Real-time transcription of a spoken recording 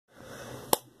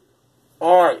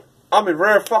alright, I'm in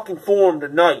rare fucking form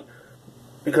tonight.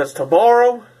 Because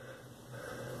tomorrow,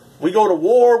 we go to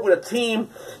war with a team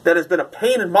that has been a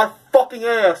pain in my fucking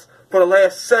ass for the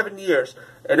last 7 years.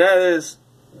 And that is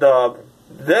the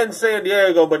then San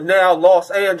Diego, but now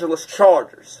Los Angeles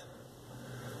Chargers.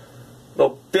 The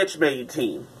bitch-made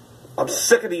team. I'm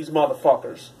sick of these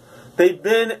motherfuckers. They've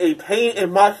been a pain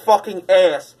in my fucking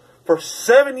ass. For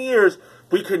 7 years,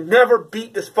 we could never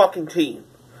beat this fucking team.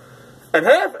 And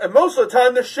most of the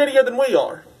time, they're shittier than we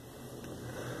are.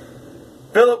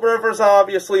 Phillip Rivers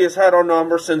obviously has had our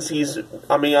number since I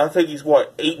think he's,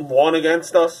 8-1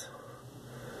 against us?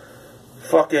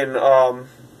 Fucking, Melvin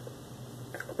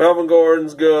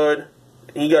Gordon's good.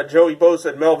 You got Joey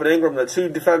Bosa and Melvin Ingram, the two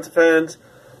defensive ends.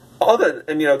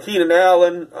 Keenan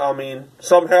Allen,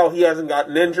 somehow he hasn't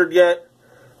gotten injured yet.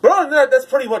 But other than that, that's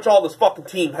pretty much all this fucking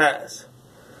team has.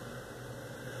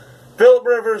 Phillip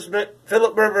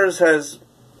Rivers has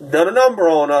done a number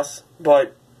on us,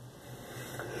 but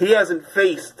he hasn't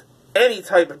faced any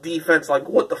type of defense like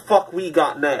what the fuck we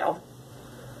got now.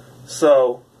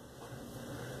 So,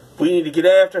 we need to get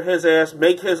after his ass,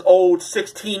 make his old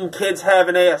 16 kids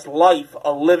having ass life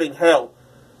a living hell.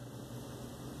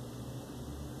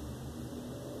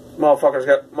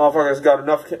 Motherfuckers got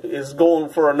enough, is going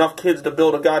for enough kids to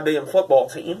build a goddamn football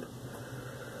team.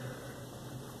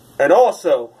 And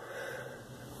also,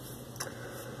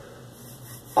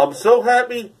 I'm so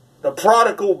happy the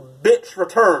prodigal bitch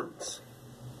returns.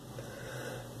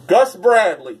 Gus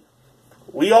Bradley.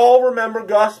 We all remember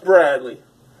Gus Bradley.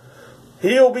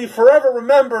 He'll be forever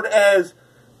remembered as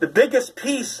the biggest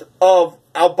piece of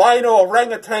albino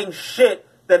orangutan shit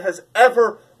that has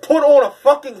ever put on a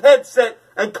fucking headset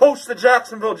and coached the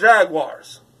Jacksonville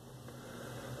Jaguars.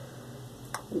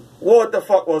 What the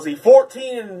fuck was he?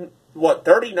 14 and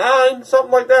 39?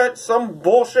 Something like that? Some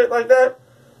bullshit like that?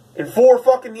 In 4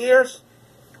 fucking years?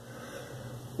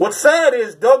 What's sad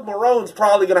is Doug Marrone's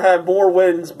probably going to have more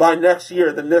wins by next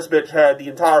year than this bitch had the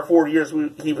entire 4 years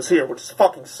he was here, which is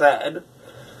fucking sad.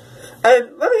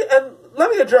 And let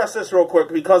me address this real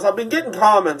quick, because I've been getting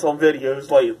comments on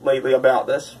videos lately about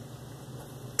this.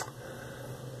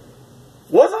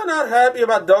 Was I not happy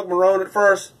about Doug Marrone at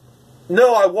first?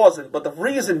 No, I wasn't. But the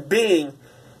reason being,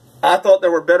 I thought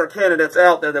there were better candidates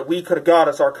out there that we could have got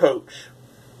as our coach.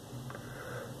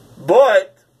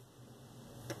 But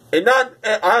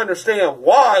I understand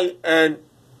why, and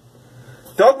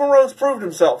Doug Marrone's proved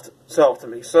himself to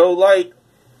me. So,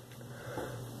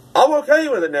 I'm okay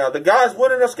with it now. The guy's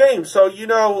winning us games, so,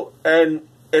 and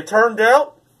it turned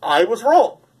out I was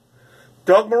wrong.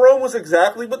 Doug Marrone was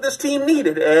exactly what this team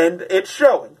needed, and it's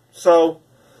showing. So,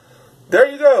 there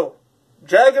you go.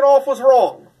 Jaginoff was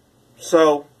wrong.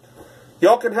 So,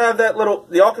 y'all can have that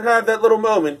little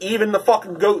moment. Even the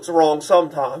fucking GOAT's wrong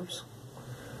sometimes.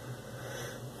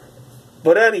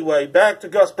 But anyway, back to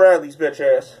Gus Bradley's bitch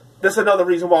ass. This is another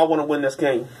reason why I want to win this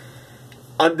game.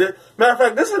 Matter of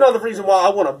fact, this is another reason why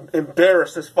I want to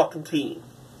embarrass this fucking team.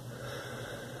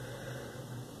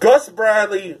 Gus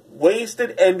Bradley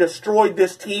wasted and destroyed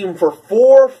this team for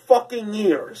 4 fucking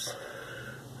years.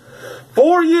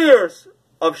 4 years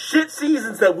of shit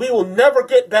seasons that we will never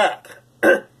get back.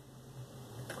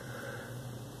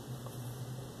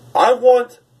 I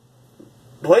want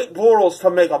Blake Bortles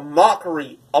to make a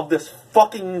mockery of this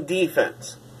fucking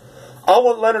defense. I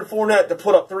want Leonard Fournette to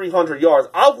put up 300 yards.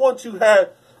 I want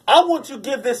to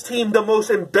give this team the most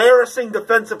embarrassing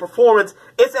defensive performance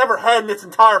it's ever had in its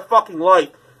entire fucking life,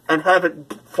 and have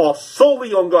it fall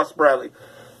solely on Gus Bradley.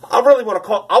 I want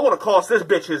to cost this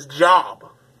bitch his job.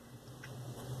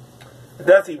 If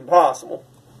that's even possible.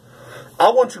 I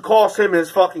want to cost him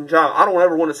his fucking job. I don't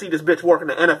ever want to see this bitch work in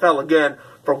the NFL again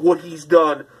for what he's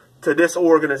done to this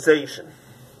organization.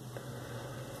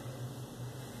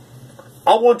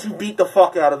 I want to beat the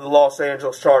fuck out of the Los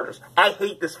Angeles Chargers. I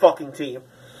hate this fucking team.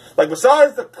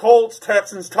 Besides the Colts,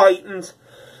 Texans, Titans,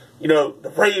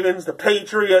 the Ravens, the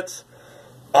Patriots,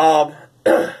 let's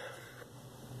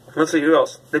see, who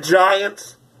else? The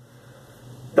Giants,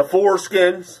 the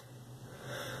Foreskins.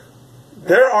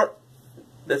 The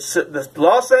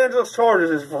Los Angeles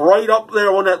Chargers is right up there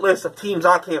on that list of teams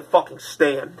I can't fucking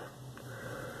stand.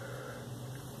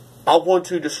 I want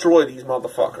to destroy these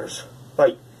motherfuckers.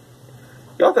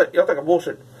 Y'all think I'm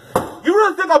bullshitting. You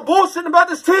really think I'm bullshitting about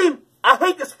this team? I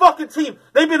hate this fucking team.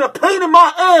 They've been a pain in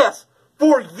my ass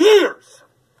for years.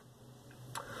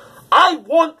 I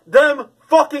want them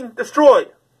fucking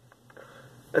destroyed.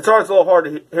 It's always a little hard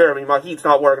to hear me. My heat's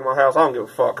not working in my house. I don't give a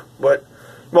fuck. But,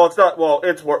 it's not,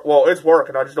 it's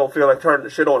working. I just don't feel like turning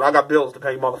the shit on. I got bills to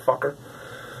pay, motherfucker.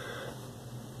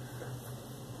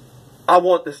 I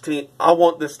want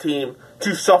this team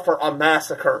to suffer a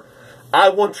massacre. I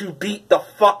want to beat the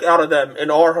fuck out of them in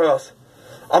our house.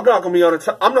 I'm not gonna be able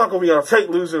to take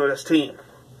losing to this team.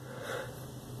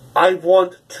 I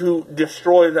want to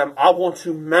destroy them. I want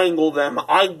to mangle them.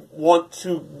 I want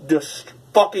to just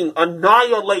fucking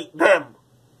annihilate them.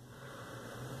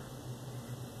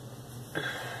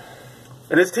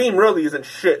 And his team really isn't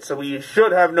shit, so we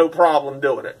should have no problem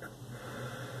doing it.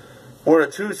 We're in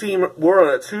a two-team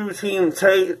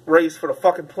race for the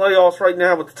fucking playoffs right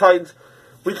now with the Titans.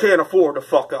 We can't afford to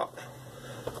fuck up.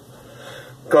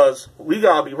 Because we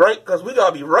gotta be right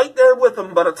there with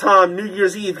them by the time New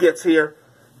Year's Eve gets here.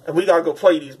 And we gotta go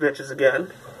play these bitches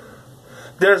again.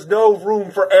 There's no room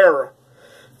for error.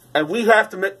 And we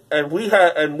have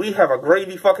a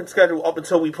gravy fucking schedule up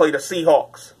until we play the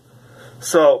Seahawks.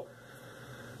 So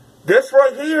this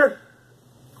right here,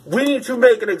 we need to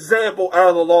make an example out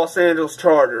of the Los Angeles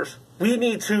Chargers. We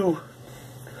need to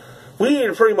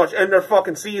pretty much end their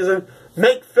fucking season,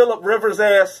 make Phillip Rivers'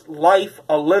 ass life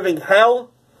a living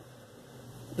hell.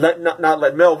 Not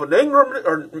let Melvin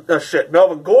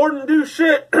Gordon do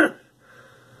shit.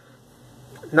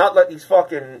 Not let these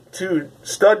fucking two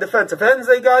stud defensive ends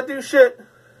they gotta do shit.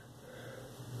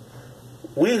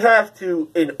 We have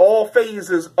to, in all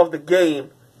phases of the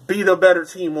game, be the better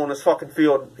team on this fucking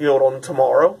field on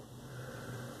tomorrow.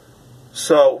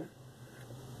 So,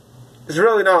 there's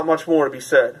really not much more to be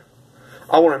said.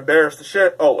 I want to embarrass the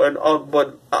shit.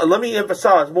 But let me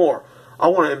emphasize more. I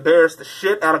want to embarrass the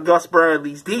shit out of Gus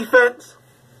Bradley's defense.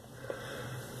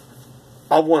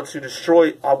 I want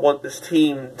this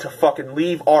team to fucking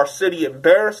leave our city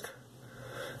embarrassed.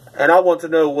 And I want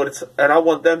them to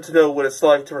know what it's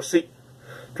like to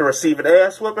receive an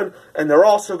ass whipping, and they're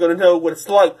also going to know what it's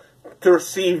like to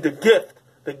receive the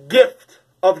gift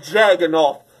of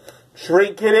Jaginoff.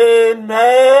 Drink it in,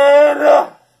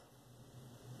 man!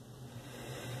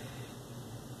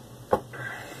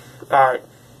 Alright.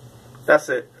 That's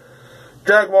it.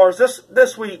 Jaguars,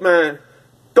 this week, man,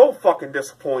 don't fucking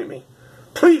disappoint me.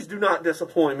 Please do not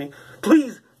disappoint me.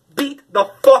 Please beat the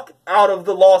fuck out of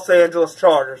the Los Angeles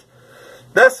Chargers.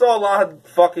 That's all I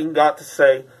fucking got to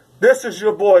say. This is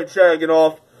your boy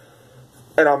Jaginoff,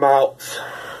 and I'm out.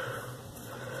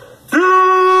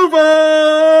 Duval!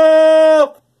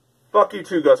 Fuck you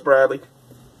too, Gus Bradley.